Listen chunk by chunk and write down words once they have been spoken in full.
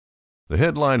The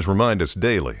headlines remind us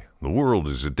daily, the world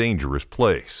is a dangerous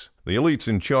place. The elites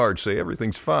in charge say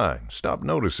everything's fine, stop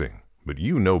noticing. But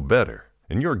you know better.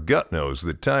 And your gut knows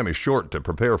that time is short to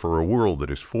prepare for a world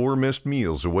that is 4 missed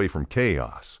meals away from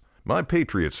chaos. My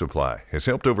Patriot Supply has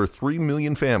helped over 3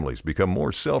 million families become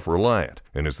more self-reliant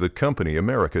and is the company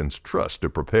Americans trust to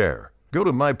prepare. Go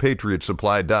to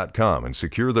MyPatriotSupply.com and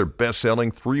secure their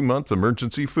best-selling 3-month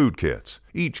emergency food kits.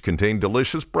 Each contain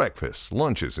delicious breakfasts,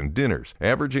 lunches, and dinners,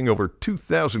 averaging over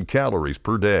 2,000 calories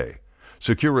per day.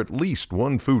 Secure at least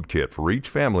 1 food kit for each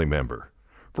family member.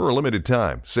 For a limited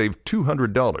time, save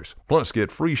 $200, plus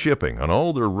get free shipping on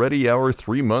all their Ready Hour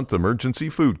 3-month emergency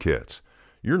food kits.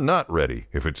 You're not ready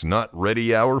if it's not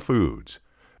Ready Hour Foods.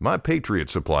 My Patriot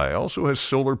Supply also has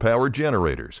solar-powered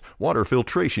generators, water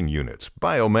filtration units,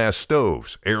 biomass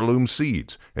stoves, heirloom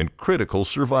seeds, and critical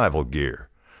survival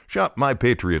gear. Shop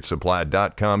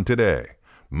MyPatriotSupply.com today.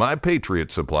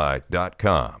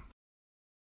 MyPatriotSupply.com.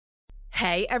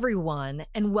 Hey everyone,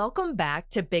 and welcome back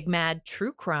to Big Mad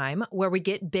True Crime, where we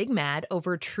get big mad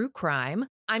over true crime.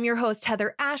 I'm your host,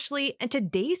 Heather Ashley, and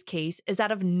today's case is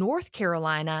out of North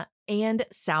Carolina and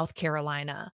South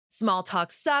Carolina. Small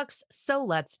talk sucks, so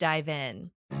let's dive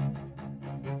in.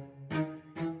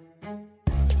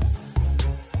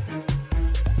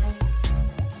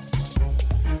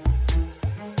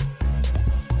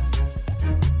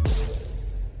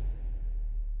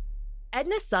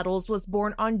 Edna Suttles was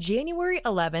born on January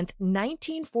 11th,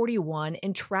 1941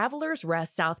 in Travelers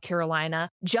Rest, South Carolina,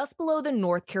 just below the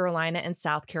North Carolina and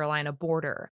South Carolina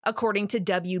border. According to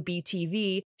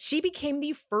WBTV, she became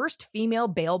the first female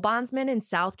bail bondsman in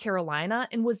South Carolina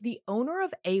and was the owner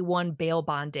of A1 Bail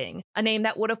Bonding, a name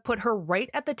that would have put her right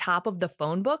at the top of the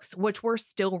phone books, which were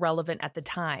still relevant at the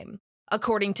time.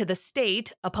 According to The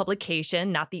State, a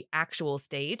publication, not the actual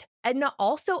state, Edna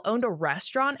also owned a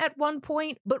restaurant at one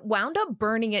point, but wound up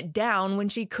burning it down when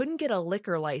she couldn't get a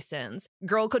liquor license.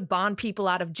 Girl could bond people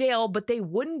out of jail, but they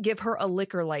wouldn't give her a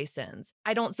liquor license.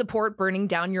 I don't support burning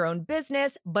down your own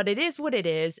business, but it is what it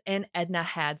is, and Edna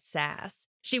had sass.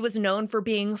 She was known for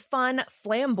being fun,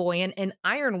 flamboyant, and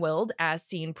iron-willed, as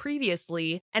seen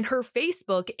previously, and her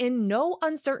Facebook, in no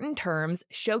uncertain terms,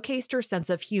 showcased her sense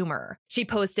of humor. She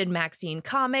posted Maxine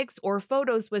comics or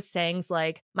photos with sayings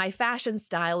like, "My fashion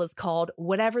style is called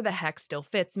whatever the heck still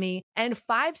fits me," and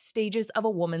 5 stages of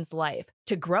a woman's life: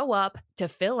 to grow up, to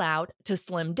fill out, to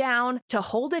slim down, to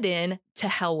hold it in, to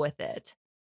hell with it.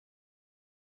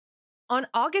 On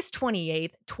August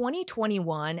 28,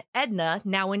 2021, Edna,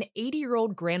 now an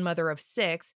 80-year-old grandmother of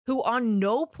 6, who on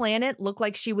no planet looked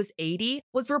like she was 80,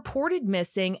 was reported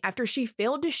missing after she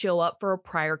failed to show up for a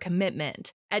prior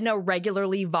commitment. Edna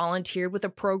regularly volunteered with a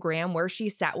program where she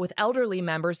sat with elderly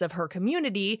members of her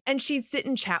community, and she'd sit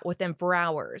and chat with them for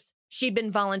hours. She'd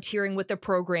been volunteering with the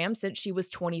program since she was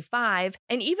 25,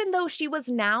 and even though she was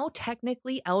now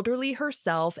technically elderly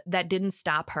herself, that didn't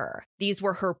stop her. These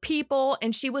were her people,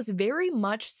 and she was very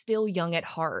much still young at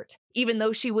heart. Even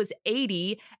though she was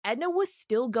 80, Edna was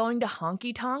still going to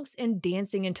honky-tonks and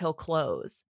dancing until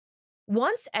close.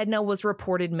 Once Edna was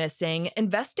reported missing,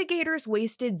 investigators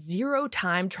wasted zero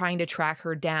time trying to track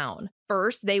her down.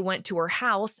 First, they went to her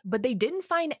house, but they didn't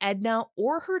find Edna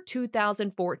or her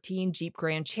 2014 Jeep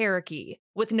Grand Cherokee.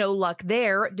 With no luck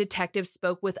there, detectives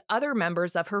spoke with other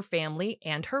members of her family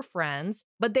and her friends,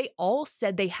 but they all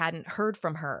said they hadn't heard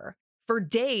from her. For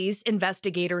days,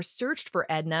 investigators searched for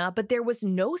Edna, but there was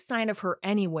no sign of her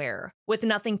anywhere. With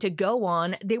nothing to go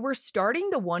on, they were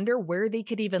starting to wonder where they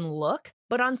could even look,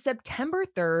 but on September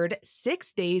 3rd,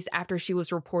 6 days after she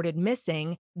was reported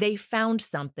missing, they found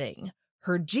something: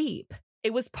 her Jeep.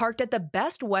 It was parked at the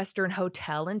Best Western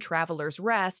Hotel in Travelers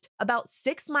Rest, about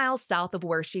 6 miles south of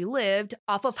where she lived,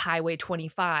 off of Highway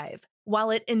 25.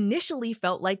 While it initially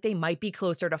felt like they might be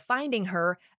closer to finding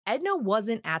her, Edna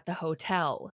wasn't at the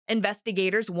hotel.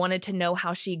 Investigators wanted to know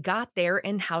how she got there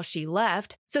and how she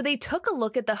left, so they took a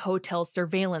look at the hotel's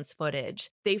surveillance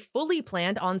footage. They fully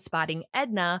planned on spotting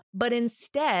Edna, but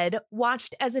instead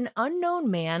watched as an unknown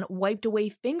man wiped away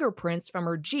fingerprints from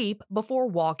her Jeep before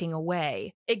walking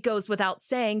away. It goes without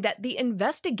saying that the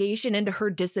investigation into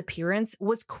her disappearance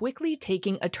was quickly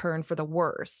taking a turn for the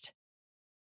worst.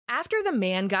 After the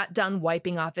man got done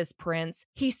wiping off his prints,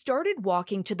 he started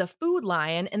walking to the Food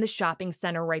Lion in the shopping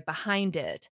center right behind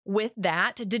it. With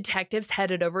that, detectives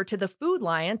headed over to the Food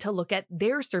Lion to look at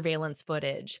their surveillance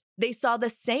footage. They saw the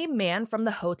same man from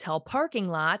the hotel parking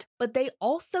lot, but they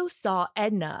also saw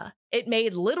Edna. It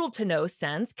made little to no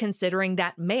sense considering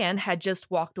that man had just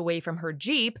walked away from her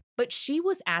Jeep, but she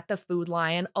was at the Food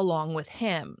Lion along with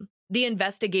him. The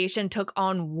investigation took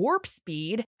on warp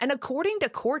speed, and according to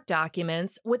court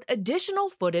documents, with additional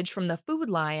footage from the Food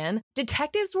Lion,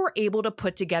 detectives were able to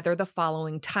put together the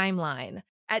following timeline.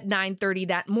 At 9:30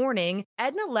 that morning,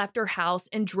 Edna left her house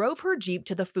and drove her Jeep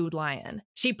to the Food Lion.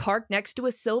 She parked next to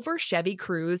a silver Chevy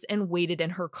Cruze and waited in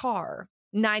her car.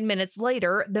 9 minutes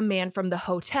later, the man from the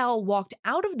hotel walked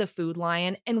out of the Food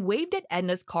Lion and waved at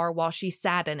Edna's car while she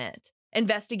sat in it.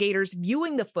 Investigators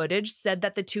viewing the footage said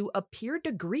that the two appeared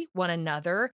to greet one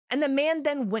another, and the man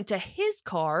then went to his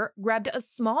car, grabbed a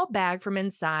small bag from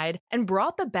inside, and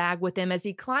brought the bag with him as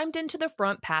he climbed into the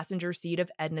front passenger seat of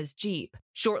Edna's Jeep.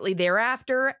 Shortly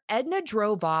thereafter, Edna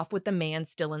drove off with the man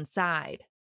still inside.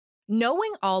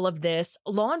 Knowing all of this,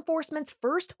 law enforcement's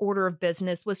first order of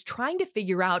business was trying to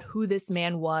figure out who this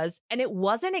man was, and it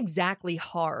wasn't exactly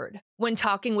hard. When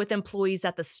talking with employees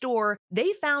at the store,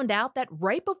 they found out that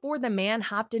right before the man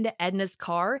hopped into Edna's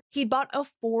car, he'd bought a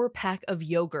 4-pack of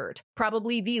yogurt,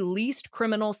 probably the least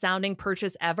criminal-sounding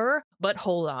purchase ever, but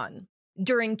hold on.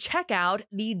 During checkout,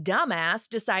 the dumbass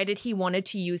decided he wanted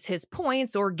to use his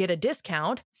points or get a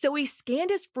discount, so he scanned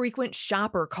his frequent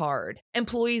shopper card.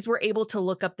 Employees were able to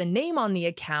look up the name on the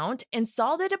account and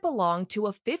saw that it belonged to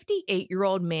a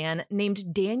 58-year-old man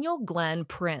named Daniel Glenn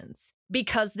Prince.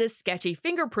 Because this sketchy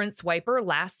fingerprint swiper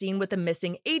last seen with the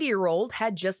missing 80-year-old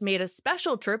had just made a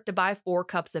special trip to buy 4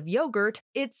 cups of yogurt,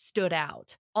 it stood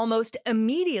out. Almost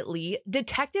immediately,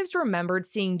 detectives remembered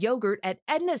seeing yogurt at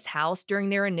Edna's house during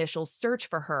their initial search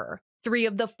for her. 3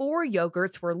 of the 4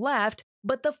 yogurts were left,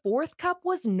 but the 4th cup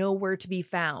was nowhere to be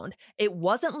found. It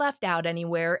wasn't left out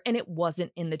anywhere, and it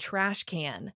wasn't in the trash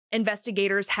can.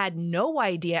 Investigators had no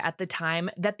idea at the time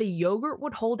that the yogurt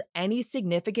would hold any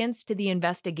significance to the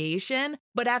investigation,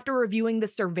 but after reviewing the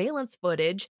surveillance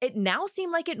footage, it now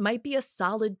seemed like it might be a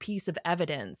solid piece of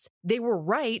evidence. They were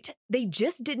right, they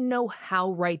just didn't know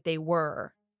how right they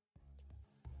were.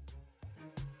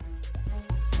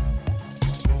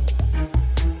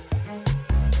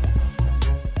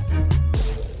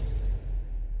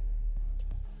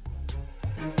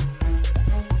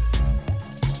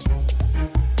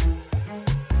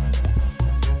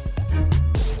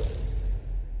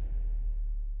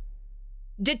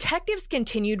 Detectives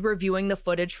continued reviewing the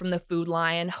footage from the Food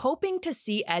Lion, hoping to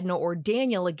see Edna or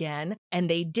Daniel again, and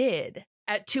they did.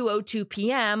 At 2:02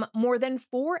 p.m., more than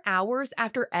 4 hours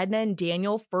after Edna and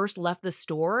Daniel first left the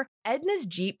store, Edna's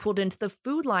Jeep pulled into the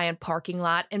Food Lion parking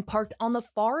lot and parked on the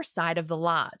far side of the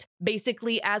lot,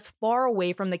 basically as far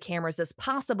away from the cameras as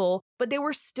possible, but they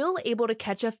were still able to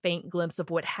catch a faint glimpse of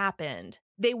what happened.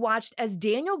 They watched as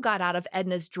Daniel got out of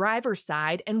Edna's driver's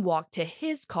side and walked to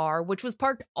his car, which was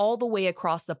parked all the way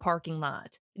across the parking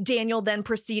lot. Daniel then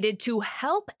proceeded to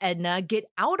help Edna get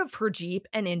out of her Jeep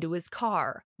and into his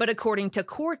car. But according to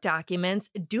court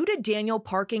documents, due to Daniel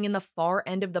parking in the far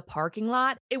end of the parking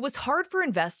lot, it was hard for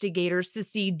investigators to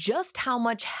see just how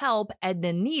much help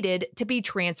Edna needed to be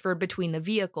transferred between the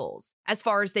vehicles. As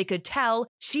far as they could tell,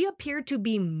 she appeared to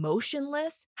be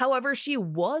motionless. However, she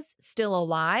was still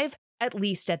alive, at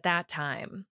least at that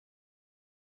time.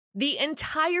 The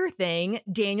entire thing,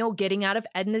 Daniel getting out of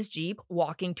Edna's Jeep,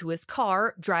 walking to his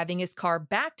car, driving his car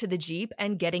back to the Jeep,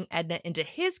 and getting Edna into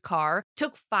his car,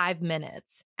 took 5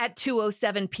 minutes. At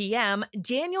 2:07 p.m.,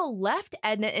 Daniel left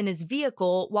Edna in his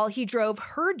vehicle while he drove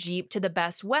her Jeep to the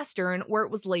Best Western, where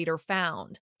it was later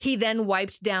found. He then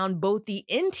wiped down both the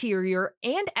interior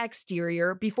and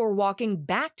exterior before walking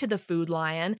back to the Food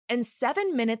Lion, and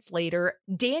 7 minutes later,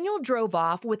 Daniel drove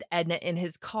off with Edna in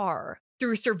his car.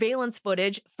 Through surveillance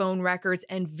footage, phone records,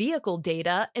 and vehicle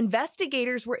data,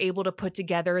 investigators were able to put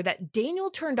together that Daniel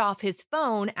turned off his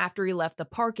phone after he left the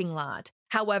parking lot.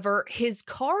 However, his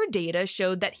car data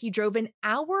showed that he drove an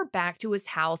hour back to his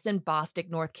house in Bostic,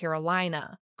 North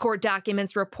Carolina. Court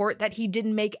documents report that he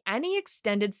didn't make any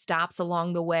extended stops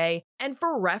along the way, and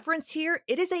for reference here,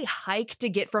 it is a hike to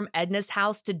get from Edna's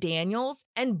house to Daniel's,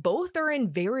 and both are in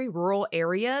very rural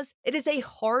areas. It is a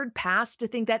hard pass to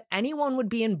think that anyone would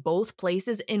be in both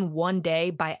places in one day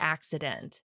by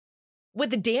accident.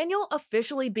 With Daniel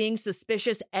officially being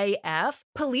suspicious AF,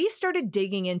 police started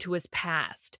digging into his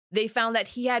past. They found that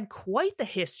he had quite the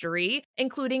history,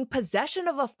 including possession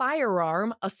of a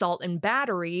firearm, assault and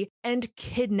battery, and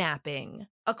kidnapping.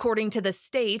 According to the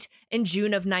state, in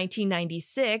June of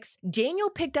 1996,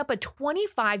 Daniel picked up a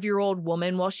 25-year-old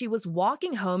woman while she was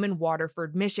walking home in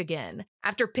Waterford, Michigan.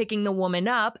 After picking the woman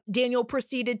up, Daniel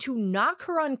proceeded to knock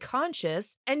her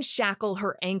unconscious and shackle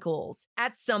her ankles.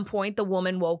 At some point, the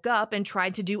woman woke up and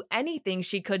tried to do anything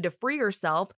she could to free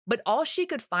herself, but all she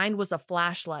could find was a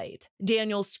flashlight.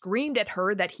 Daniel screamed at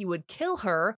her that he would kill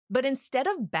her, but instead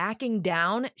of backing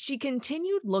down, she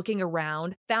continued looking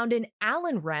around, found an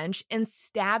Allen wrench, and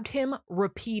stabbed him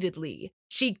repeatedly.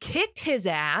 She kicked his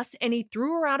ass and he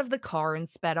threw her out of the car and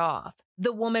sped off.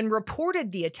 The woman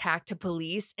reported the attack to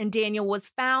police and Daniel was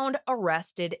found,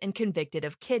 arrested, and convicted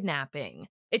of kidnapping.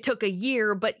 It took a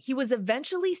year, but he was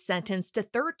eventually sentenced to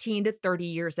 13 to 30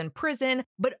 years in prison,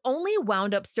 but only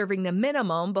wound up serving the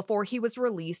minimum before he was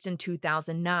released in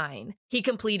 2009. He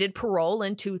completed parole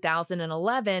in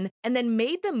 2011 and then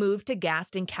made the move to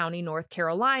Gaston County, North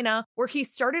Carolina, where he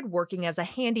started working as a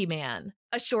handyman.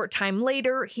 A short time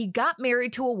later, he got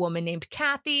married to a woman named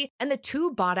Kathy, and the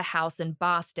two bought a house in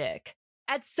Bostic.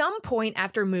 At some point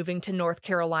after moving to North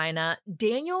Carolina,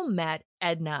 Daniel met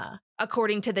Edna.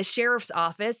 According to the sheriff's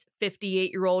office,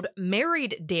 58-year-old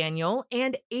married Daniel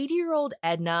and 80-year-old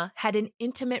Edna had an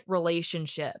intimate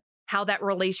relationship. How that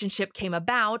relationship came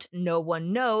about, no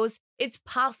one knows. It's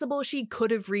possible she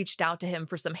could have reached out to him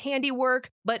for some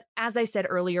handiwork, but as I said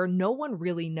earlier, no one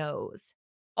really knows.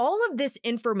 All of this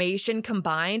information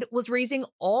combined was raising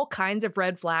all kinds of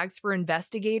red flags for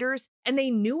investigators, and they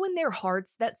knew in their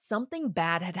hearts that something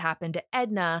bad had happened to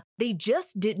Edna. They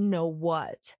just didn't know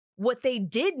what. What they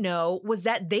did know was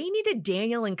that they needed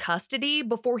Daniel in custody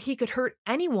before he could hurt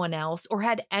anyone else or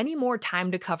had any more time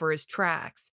to cover his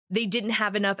tracks. They didn't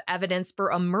have enough evidence for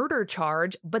a murder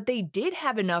charge, but they did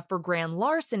have enough for grand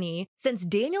larceny since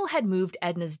Daniel had moved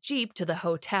Edna's Jeep to the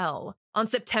hotel. On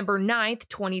September 9th,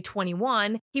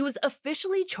 2021, he was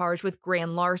officially charged with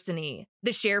grand larceny.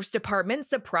 The sheriff's department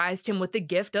surprised him with the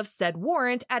gift of said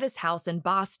warrant at his house in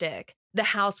Bostic. The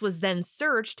house was then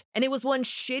searched, and it was one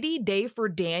shitty day for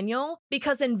Daniel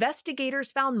because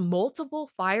investigators found multiple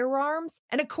firearms,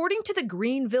 and according to the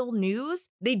Greenville News,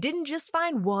 they didn't just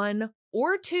find one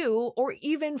or two or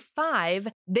even 5,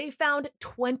 they found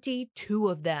 22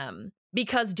 of them.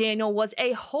 Because Daniel was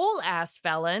a whole-ass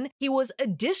felon, he was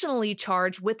additionally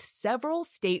charged with several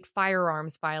state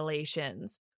firearms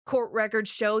violations. Court records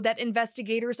show that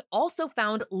investigators also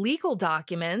found legal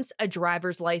documents, a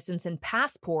driver's license and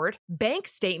passport, bank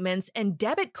statements, and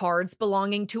debit cards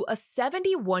belonging to a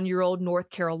 71-year-old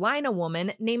North Carolina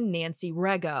woman named Nancy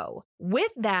Rego.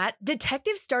 With that,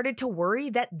 detectives started to worry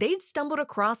that they'd stumbled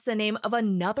across the name of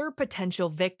another potential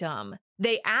victim.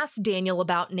 They asked Daniel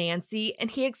about Nancy, and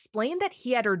he explained that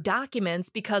he had her documents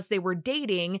because they were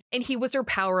dating and he was her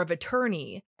power of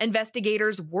attorney.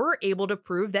 Investigators were able to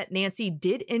prove that Nancy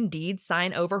did indeed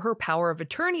sign over her power of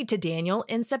attorney to Daniel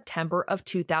in September of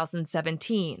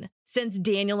 2017. Since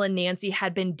Daniel and Nancy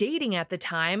had been dating at the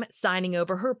time, signing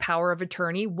over her power of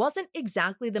attorney wasn't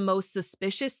exactly the most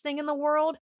suspicious thing in the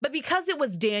world, but because it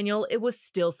was Daniel, it was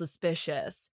still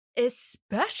suspicious.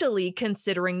 Especially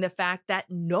considering the fact that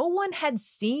no one had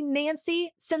seen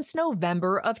Nancy since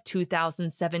November of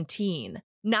 2017.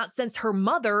 Not since her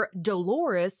mother,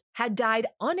 Dolores, had died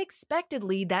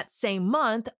unexpectedly that same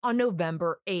month on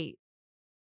November 8th.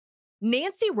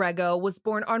 Nancy Rego was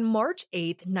born on March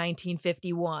 8,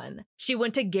 1951. She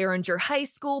went to Garinger High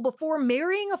School before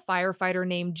marrying a firefighter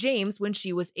named James when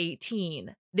she was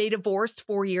 18. They divorced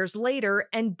 4 years later,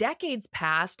 and decades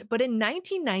passed, but in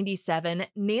 1997,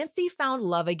 Nancy found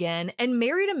love again and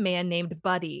married a man named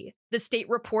Buddy. The state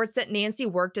reports that Nancy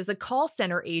worked as a call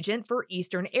center agent for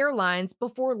Eastern Airlines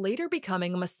before later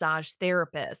becoming a massage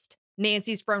therapist.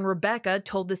 Nancy's friend Rebecca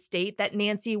told the state that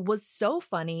Nancy was so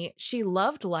funny, she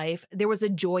loved life, there was a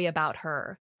joy about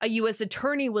her. A U.S.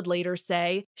 attorney would later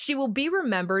say, she will be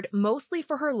remembered mostly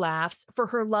for her laughs, for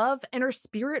her love, and her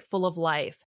spirit full of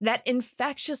life. That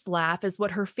infectious laugh is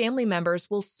what her family members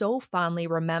will so fondly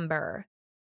remember.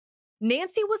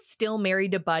 Nancy was still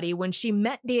married to Buddy when she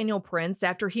met Daniel Prince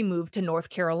after he moved to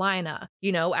North Carolina,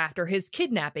 after his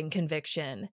kidnapping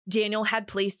conviction. Daniel had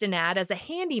placed an ad as a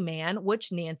handyman,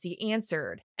 which Nancy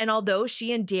answered. And although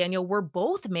she and Daniel were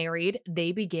both married,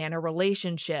 they began a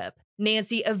relationship.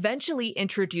 Nancy eventually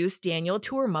introduced Daniel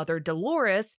to her mother,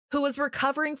 Dolores, who was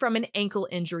recovering from an ankle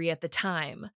injury at the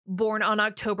time. Born on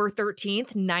October 13,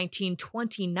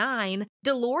 1929,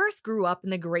 Dolores grew up in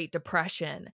the Great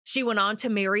Depression. She went on to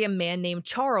marry a man named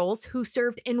Charles, who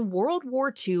served in World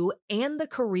War II and the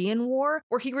Korean War,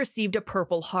 where he received a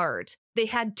Purple Heart. They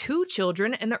had 2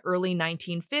 children in the early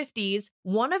 1950s,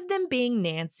 one of them being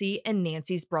Nancy and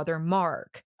Nancy's brother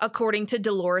Mark. According to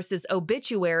Dolores'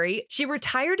 obituary, she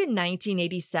retired in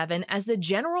 1987 as the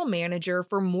general manager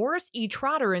for Morris E.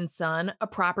 Trotter & Son, a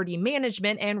property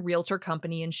management and realtor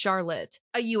company in Charlotte.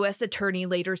 A U.S. attorney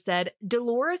later said,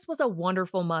 Dolores was a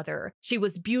wonderful mother. She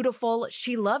was beautiful,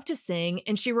 she loved to sing,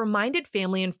 and she reminded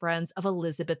family and friends of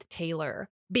Elizabeth Taylor.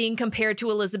 Being compared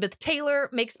to Elizabeth Taylor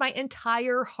makes my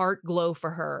entire heart glow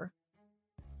for her.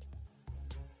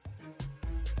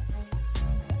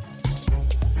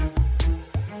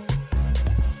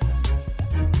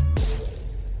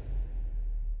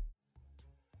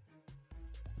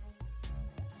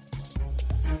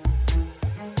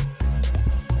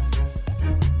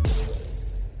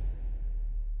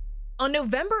 On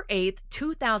November 8,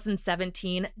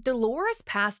 2017, Dolores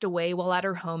passed away while at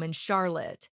her home in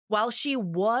Charlotte. While she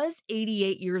was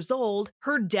 88 years old,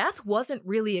 her death wasn't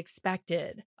really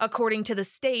expected. According to the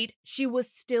state, she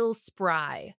was still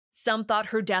spry. Some thought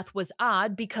her death was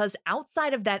odd because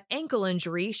outside of that ankle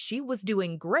injury, she was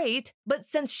doing great, but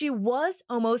since she was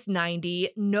almost 90,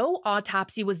 no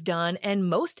autopsy was done and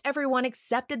most everyone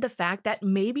accepted the fact that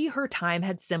maybe her time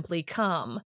had simply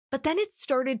come. But then it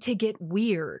started to get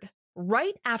weird.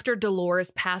 Right after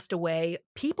Dolores passed away,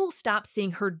 people stopped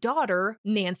seeing her daughter,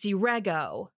 Nancy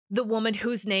Rego, the woman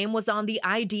whose name was on the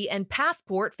ID and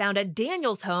passport found at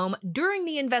Daniel's home during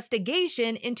the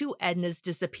investigation into Edna's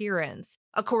disappearance.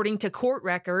 According to court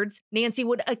records, Nancy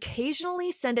would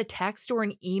occasionally send a text or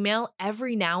an email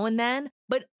every now and then,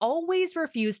 but always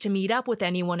refused to meet up with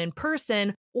anyone in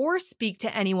person or speak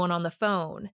to anyone on the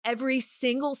phone. Every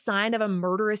single sign of a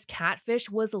murderous catfish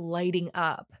was lighting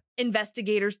up.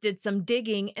 Investigators did some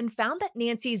digging and found that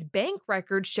Nancy's bank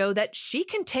records show that she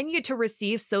continued to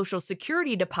receive Social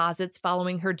Security deposits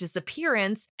following her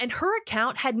disappearance, and her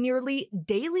account had nearly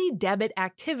daily debit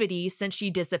activity since she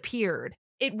disappeared.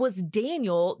 It was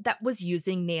Daniel that was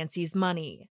using Nancy's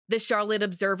money. The Charlotte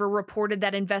Observer reported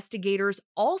that investigators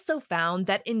also found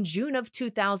that in June of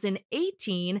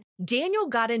 2018, Daniel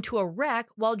got into a wreck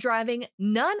while driving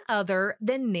none other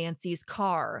than Nancy's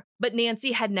car. But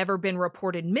Nancy had never been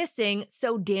reported missing,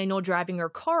 so Daniel driving her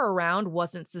car around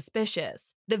wasn't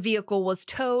suspicious. The vehicle was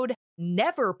towed,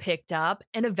 never picked up,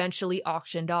 and eventually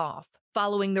auctioned off.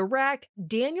 Following the wreck,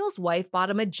 Daniel's wife bought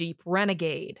him a Jeep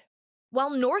Renegade.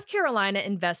 While North Carolina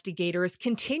investigators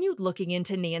continued looking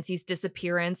into Nancy's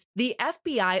disappearance, the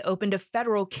FBI opened a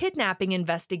federal kidnapping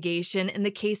investigation in the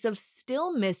case of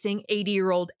still missing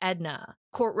 80-year-old Edna.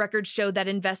 Court records show that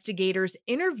investigators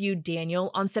interviewed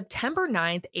Daniel on September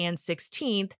 9th and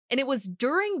 16th, and it was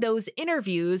during those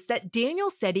interviews that Daniel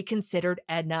said he considered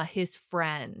Edna his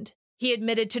friend. He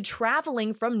admitted to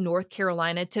traveling from North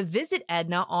Carolina to visit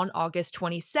Edna on August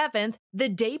 27th, the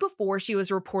day before she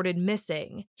was reported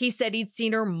missing. He said he'd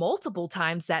seen her multiple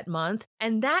times that month,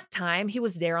 and that time he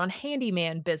was there on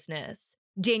handyman business.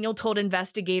 Daniel told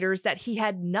investigators that he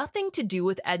had nothing to do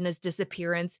with Edna's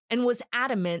disappearance and was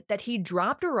adamant that he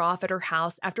dropped her off at her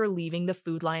house after leaving the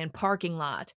Food Lion parking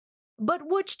lot. But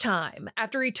which time?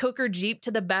 After he took her Jeep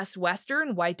to the Best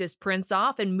Western, wiped his prints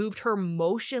off, and moved her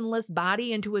motionless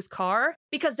body into his car?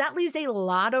 Because that leaves a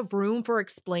lot of room for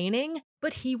explaining,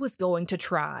 but he was going to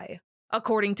try.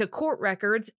 According to court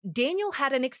records, Daniel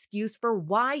had an excuse for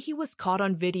why he was caught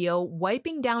on video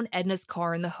wiping down Edna's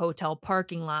car in the hotel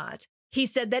parking lot. He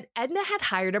said that Edna had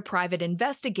hired a private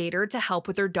investigator to help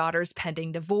with her daughter's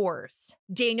pending divorce.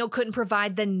 Daniel couldn't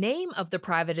provide the name of the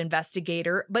private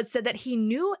investigator, but said that he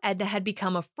knew Edna had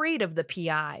become afraid of the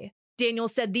PI. Daniel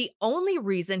said the only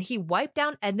reason he wiped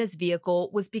down Edna's vehicle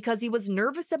was because he was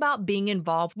nervous about being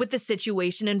involved with the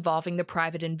situation involving the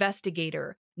private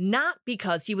investigator, not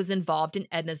because he was involved in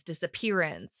Edna's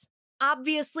disappearance.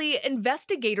 Obviously,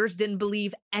 investigators didn't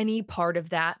believe any part of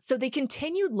that, so they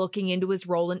continued looking into his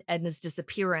role in Edna's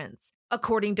disappearance.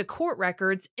 According to court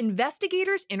records,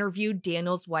 investigators interviewed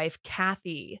Daniel's wife,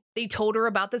 Kathy. They told her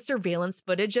about the surveillance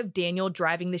footage of Daniel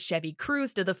driving the Chevy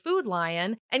Cruze to the Food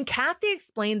Lion, and Kathy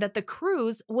explained that the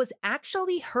Cruze was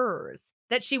actually hers,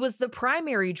 that she was the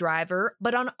primary driver,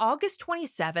 but on August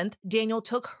 27th, Daniel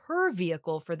took her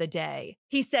vehicle for the day.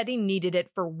 He said he needed it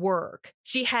for work.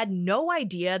 She had no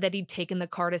idea that he'd taken the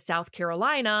car to South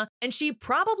Carolina, and she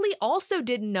probably also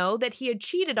didn't know that he had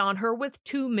cheated on her with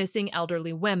 2 missing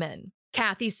elderly women.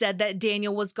 Kathy said that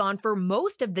Daniel was gone for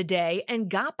most of the day and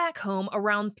got back home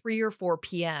around 3 or 4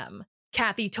 p.m.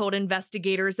 Kathy told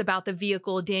investigators about the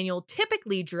vehicle Daniel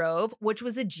typically drove, which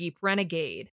was a Jeep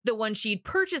Renegade, the one she'd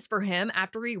purchased for him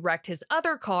after he wrecked his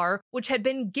other car, which had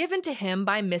been given to him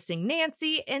by missing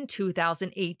Nancy in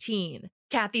 2018.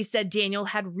 Kathy said Daniel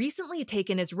had recently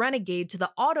taken his Renegade to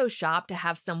the auto shop to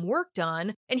have some work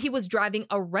done, and he was driving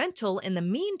a rental in the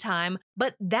meantime,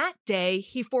 but that day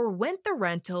he forwent the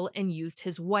rental and used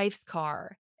his wife's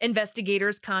car.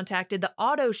 Investigators contacted the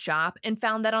auto shop and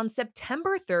found that on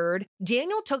September 3rd,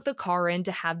 Daniel took the car in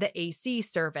to have the AC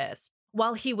serviced.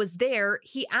 While he was there,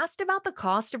 he asked about the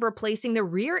cost of replacing the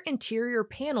rear interior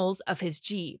panels of his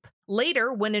Jeep.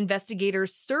 Later, when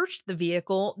investigators searched the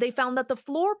vehicle, they found that the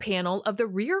floor panel of the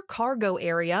rear cargo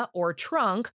area, or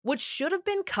trunk, which should have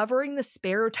been covering the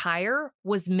spare tire,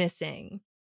 was missing.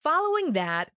 Following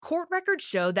that, court records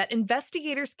show that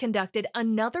investigators conducted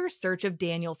another search of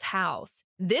Daniel's house.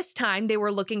 This time, they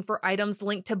were looking for items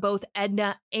linked to both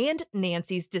Edna and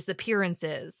Nancy's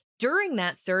disappearances. During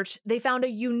that search, they found a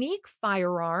unique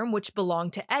firearm which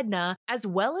belonged to Edna, as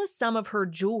well as some of her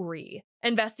jewelry.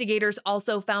 Investigators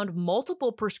also found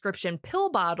multiple prescription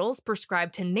pill bottles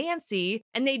prescribed to Nancy,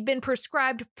 and they'd been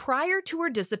prescribed prior to her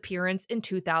disappearance in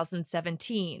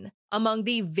 2017. Among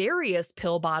the various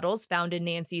pill bottles found in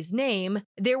Nancy's name,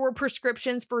 there were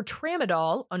prescriptions for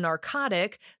tramadol, a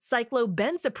narcotic,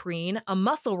 cyclobenzaprine, a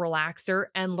muscle relaxer,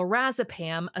 and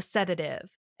lorazepam, a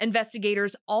sedative.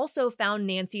 Investigators also found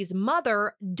Nancy's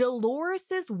mother,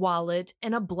 Dolores's wallet,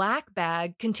 in a black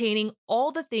bag containing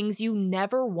all the things you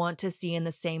never want to see in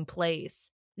the same place: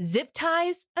 zip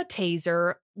ties, a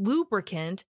taser,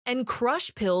 lubricant, and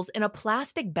crush pills in a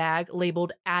plastic bag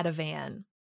labeled Ativan.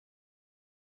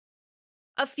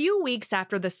 A few weeks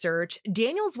after the search,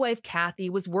 Daniel's wife Kathy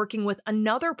was working with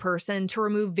another person to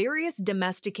remove various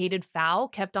domesticated fowl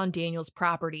kept on Daniel's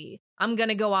property. I'm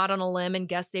gonna go out on a limb and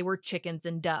guess they were chickens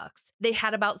and ducks. They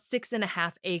had about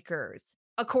 6.5 acres.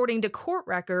 According to court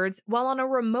records, while on a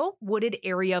remote wooded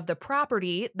area of the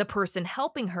property, the person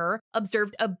helping her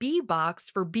observed a bee box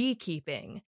for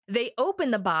beekeeping. They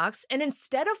opened the box, and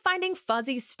instead of finding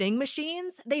fuzzy sting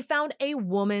machines, they found a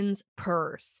woman's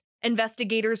purse.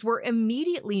 Investigators were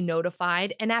immediately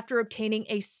notified, and after obtaining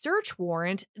a search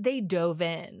warrant, they dove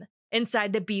in.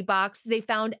 Inside the bee box, they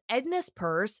found Edna's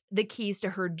purse, the keys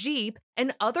to her Jeep,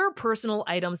 and other personal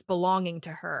items belonging to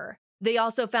her. They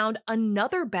also found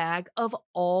another bag of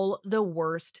all the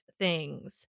worst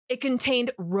things. It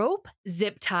contained rope,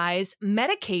 zip ties,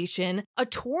 medication, a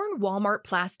torn Walmart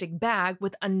plastic bag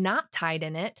with a knot tied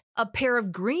in it, a pair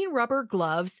of green rubber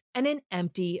gloves, and an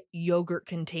empty yogurt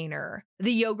container.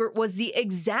 The yogurt was the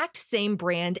exact same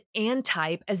brand and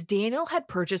type as Daniel had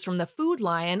purchased from the Food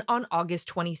Lion on August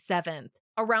 27th.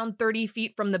 Around 30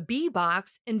 feet from the bee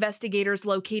box, investigators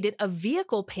located a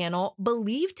vehicle panel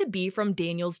believed to be from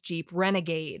Daniel's Jeep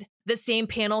Renegade, the same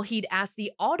panel he'd asked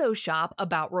the auto shop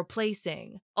about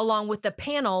replacing. Along with the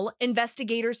panel,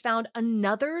 investigators found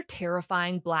another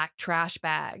terrifying black trash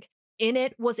bag. In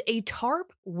it was a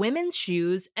tarp, women's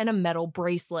shoes, and a metal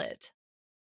bracelet.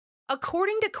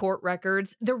 According to court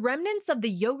records, the remnants of the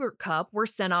yogurt cup were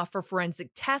sent off for forensic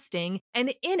testing,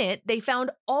 and in it, they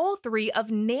found all 3 of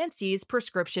Nancy's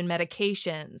prescription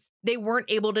medications. They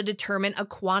weren't able to determine a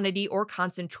quantity or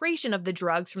concentration of the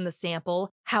drugs from the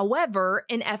sample. However,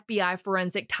 an FBI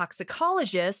forensic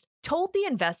toxicologist told the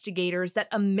investigators that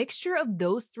a mixture of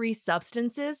those 3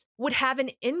 substances would have an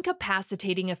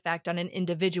incapacitating effect on an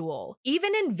individual,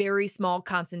 even in very small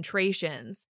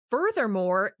concentrations.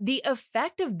 Furthermore, the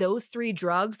effect of those 3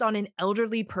 drugs on an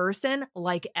elderly person,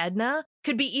 like Edna,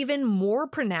 could be even more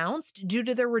pronounced due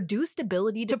to their reduced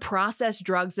ability to process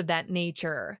drugs of that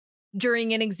nature.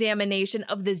 During an examination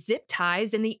of the zip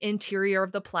ties in the interior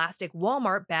of the plastic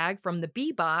Walmart bag from the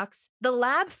bee box, the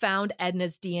lab found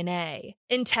Edna's DNA.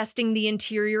 In testing the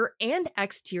interior and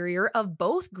exterior of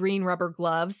both green rubber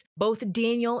gloves, both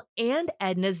Daniel and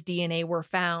Edna's DNA were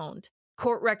found.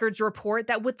 Court records report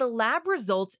that with the lab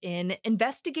results in,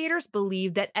 investigators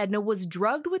believe that Edna was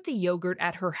drugged with the yogurt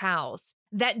at her house,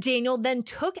 that Daniel then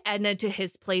took Edna to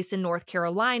his place in North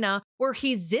Carolina, where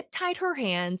he zip-tied her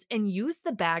hands and used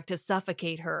the bag to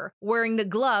suffocate her, wearing the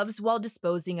gloves while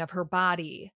disposing of her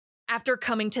body. After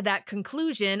coming to that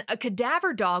conclusion, a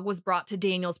cadaver dog was brought to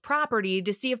Daniel's property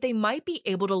to see if they might be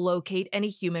able to locate any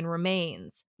human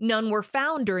remains. None were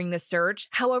found during the search,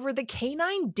 however, the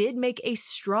canine did make a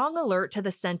strong alert to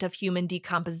the scent of human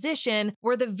decomposition,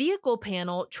 where the vehicle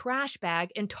panel, trash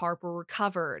bag, and tarp were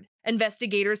recovered.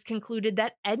 Investigators concluded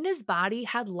that Edna's body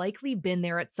had likely been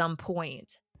there at some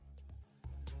point.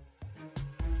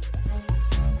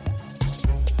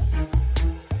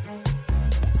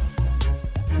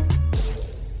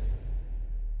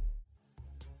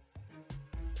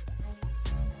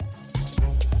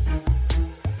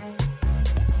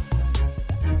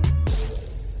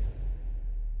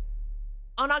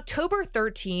 On On October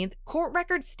 13th, court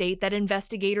records state that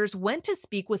investigators went to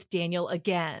speak with Daniel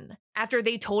again. After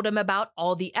they told him about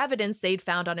all the evidence they'd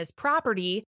found on his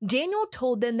property, Daniel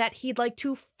told them that he'd like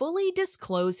to fully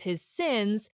disclose his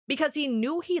sins because he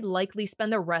knew he'd likely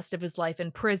spend the rest of his life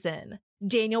in prison.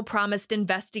 Daniel promised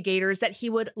investigators that he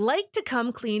would like to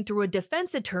come clean through a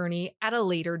defense attorney at a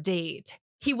later date.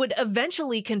 He would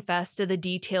eventually confess to the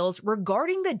details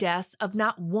regarding the deaths of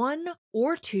not one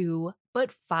or two,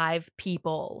 but 5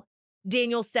 people.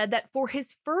 Daniel said that for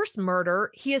his first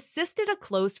murder, he assisted a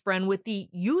close friend with the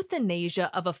euthanasia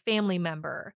of a family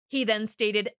member. He then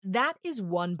stated that is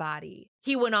one body.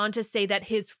 He went on to say that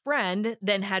his friend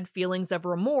then had feelings of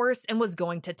remorse and was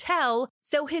going to tell,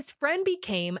 so his friend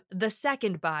became the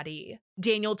second body.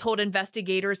 Daniel told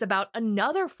investigators about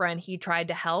another friend he tried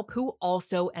to help who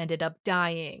also ended up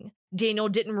dying. Daniel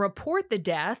didn't report the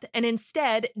death and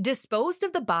instead disposed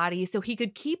of the body so he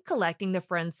could keep collecting the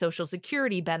friend's Social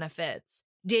Security benefits.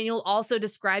 Daniel also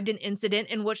described an incident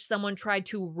in which someone tried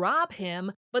to rob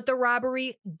him, but the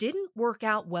robbery didn't work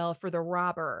out well for the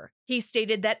robber. He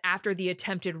stated that after the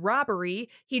attempted robbery,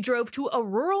 he drove to a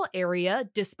rural area,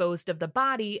 disposed of the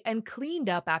body, and cleaned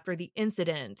up after the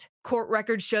incident. Court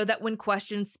records show that when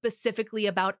questioned specifically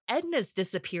about Edna's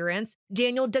disappearance,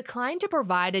 Daniel declined to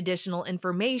provide additional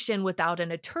information without an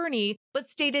attorney, but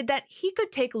stated that he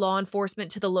could take law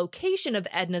enforcement to the location of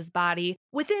Edna's body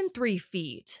within 3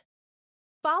 feet.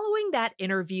 Following that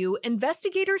interview,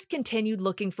 investigators continued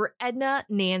looking for Edna,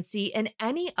 Nancy, and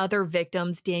any other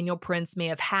victims Daniel Prince may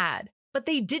have had, but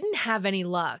they didn't have any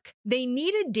luck. They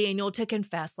needed Daniel to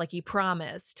confess like he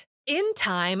promised. In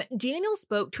time, Daniel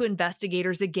spoke to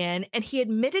investigators again, and he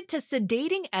admitted to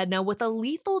sedating Edna with a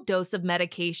lethal dose of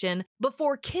medication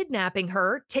before kidnapping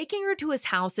her, taking her to his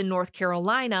house in North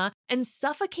Carolina, and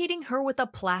suffocating her with a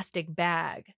plastic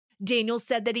bag. Daniel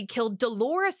said that he killed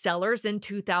Dolores Sellers in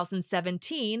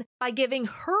 2017 by giving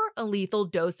her a lethal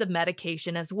dose of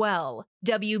medication as well.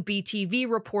 WBTV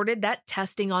reported that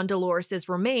testing on Dolores'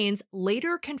 remains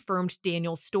later confirmed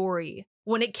Daniel's story.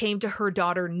 When it came to her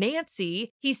daughter Nancy,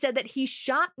 he said that he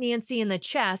shot Nancy in the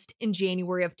chest in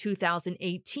January of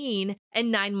 2018,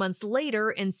 and 9 months later,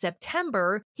 in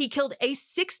September, he killed a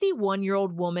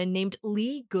 61-year-old woman named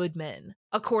Lee Goodman.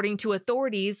 According to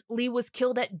authorities, Lee was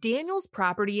killed at Daniel's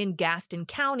property in Gaston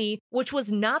County, which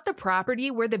was not the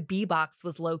property where the B-Box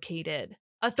was located.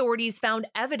 Authorities found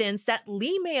evidence that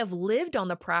Lee may have lived on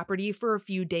the property for a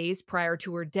few days prior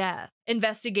to her death.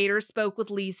 Investigators spoke with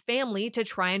Lee's family to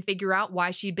try and figure out why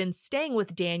she'd been staying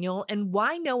with Daniel and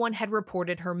why no one had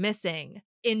reported her missing.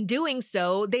 In doing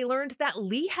so, they learned that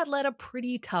Lee had led a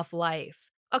pretty tough life.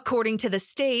 According to the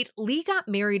state, Lee got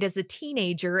married as a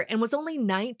teenager and was only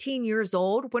 19 years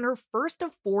old when her first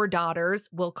of 4 daughters,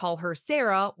 we'll call her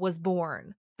Sarah, was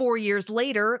born. 4 years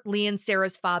later, Lee and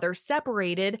Sarah's father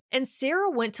separated, and Sarah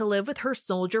went to live with her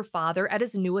soldier father at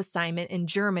his new assignment in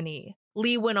Germany.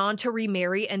 Lee went on to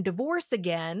remarry and divorce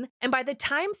again, and by the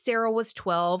time Sarah was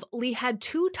 12, Lee had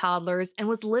 2 toddlers and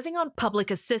was living on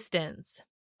public assistance.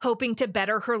 Hoping to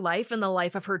better her life and the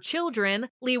life of her children,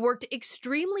 Lee worked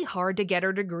extremely hard to get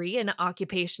her degree in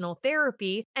occupational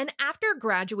therapy, and after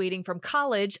graduating from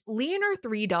college, Lee and her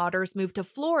 3 daughters moved to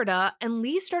Florida, and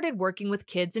Lee started working with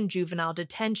kids in juvenile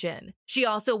detention. She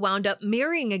also wound up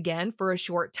marrying again for a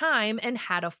short time and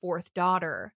had a 4th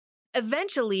daughter.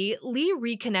 Eventually, Lee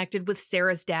reconnected with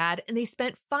Sarah's dad, and they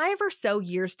spent 5 or so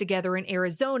years together in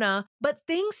Arizona, but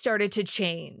things started to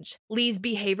change. Lee's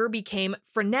behavior became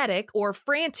frenetic or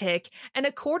frantic, and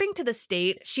according to the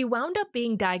state, she wound up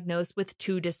being diagnosed with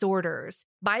 2 disorders: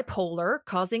 bipolar,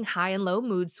 causing high and low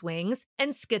mood swings,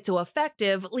 and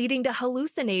schizoaffective, leading to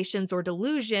hallucinations or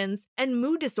delusions, and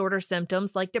mood disorder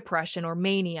symptoms like depression or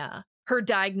mania. Her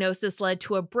diagnosis led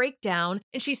to a breakdown,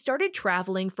 and she started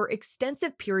traveling for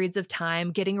extensive periods of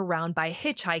time, getting around by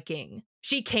hitchhiking.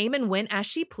 She came and went as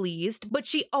she pleased, but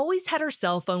she always had her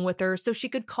cell phone with her so she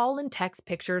could call and text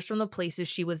pictures from the places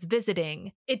she was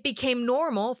visiting. It became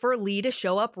normal for Lee to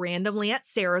show up randomly at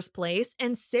Sarah's place,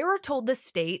 and Sarah told the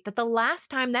state that the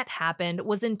last time that happened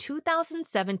was in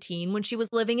 2017 when she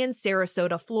was living in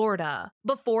Sarasota, Florida.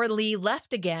 Before Lee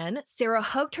left again, Sarah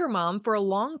hugged her mom for a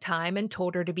long time and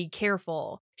told her to be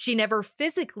careful. She never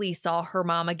physically saw her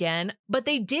mom again, but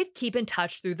they did keep in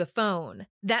touch through the phone.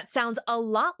 That sounds a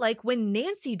lot like when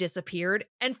Nancy disappeared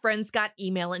and friends got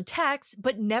email and texts,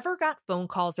 but never got phone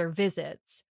calls or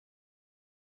visits.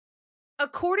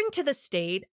 According to the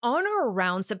state, on or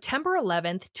around September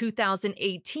 11th,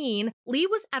 2018, Lee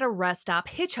was at a rest stop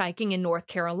hitchhiking in North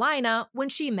Carolina when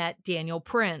she met Daniel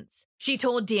Prince. She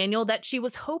told Daniel that she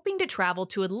was hoping to travel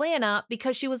to Atlanta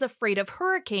because she was afraid of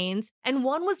hurricanes and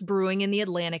one was brewing in the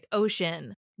Atlantic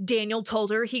Ocean. Daniel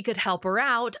told her he could help her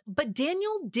out, but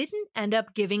Daniel didn't end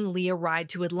up giving Lee a ride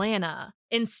to Atlanta.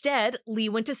 Instead, Lee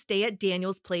went to stay at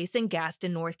Daniel's place in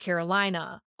Gaston, North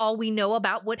Carolina. All we know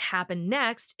about what happened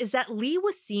next is that Lee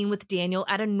was seen with Daniel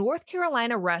at a North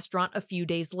Carolina restaurant a few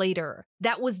days later.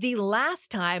 That was the last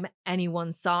time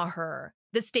anyone saw her.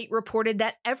 The state reported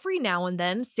that every now and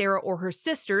then, Sarah or her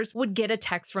sisters would get a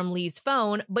text from Lee's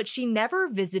phone, but she never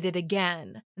visited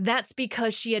again. That's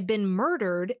because she had been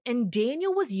murdered, and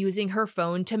Daniel was using her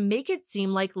phone to make it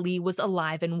seem like Lee was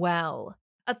alive and well.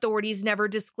 Authorities never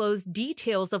disclosed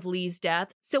details of Lee's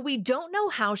death, so we don't know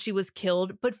how she was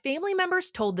killed, but family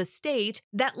members told the state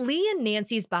that Lee and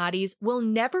Nancy's bodies will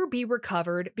never be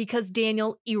recovered because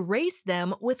Daniel erased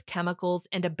them with chemicals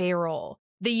and a barrel.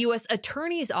 The U.S.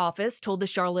 Attorney's Office told the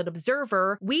Charlotte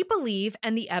Observer, "We believe,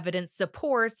 and the evidence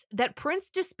supports, that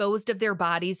Prince disposed of their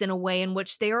bodies in a way in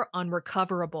which they are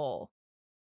unrecoverable."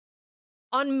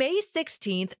 On May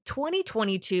 16,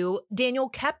 2022, Daniel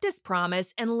kept his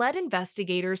promise and led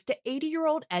investigators to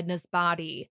 80-year-old Edna's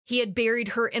body. He had buried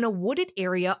her in a wooded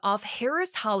area off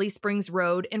Harris-Holly Springs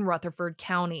Road in Rutherford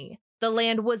County. The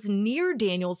land was near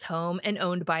Daniel's home and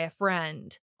owned by a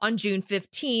friend. On June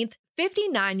 15th,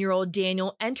 59-year-old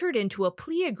Daniel entered into a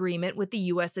plea agreement with the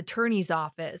U.S. Attorney's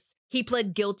Office. He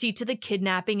pled guilty to the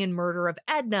kidnapping and murder of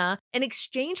Edna in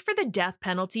exchange for the death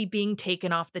penalty being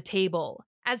taken off the table.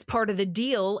 As part of the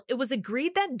deal, it was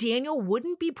agreed that Daniel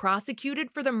wouldn't be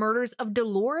prosecuted for the murders of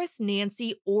Dolores,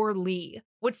 Nancy, or Lee,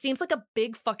 which seems like a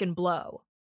big fucking blow.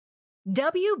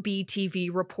 WBTV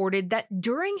reported that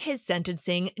during his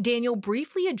sentencing, Daniel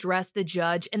briefly addressed the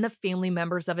judge and the family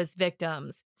members of his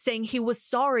victims, saying he was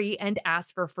sorry and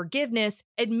asked for forgiveness,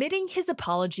 admitting his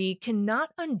apology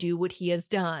cannot undo what he has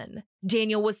done.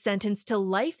 Daniel was sentenced to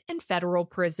life in federal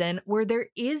prison where there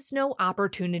is no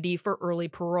opportunity for early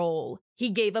parole.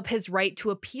 He gave up his right to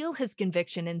appeal his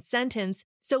conviction and sentence,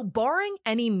 so barring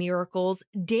any miracles,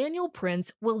 Daniel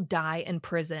Prince will die in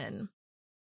prison.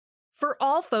 For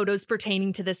all photos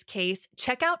pertaining to this case,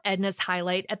 check out Edna's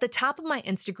highlight at the top of my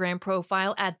Instagram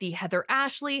profile at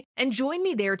 @TheHeatherAshley and join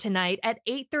me there tonight at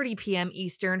 8:30 p.m.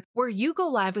 Eastern, where you go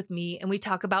live with me and we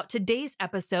talk about today's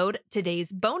episode,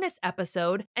 today's bonus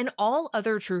episode, and all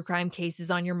other true crime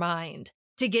cases on your mind.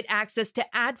 To get access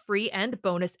to ad-free and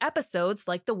bonus episodes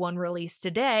like the one released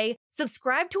today,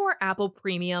 subscribe to our Apple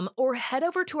Premium or head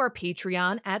over to our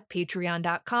Patreon at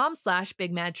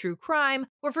patreon.com/BigMadTrueCrime,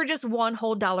 where for just $1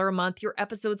 whole a month, your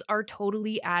episodes are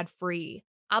totally ad-free.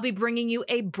 I'll be bringing you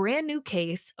a brand new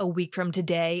case a week from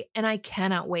today, and I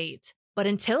cannot wait. But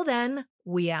until then,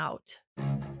 we out.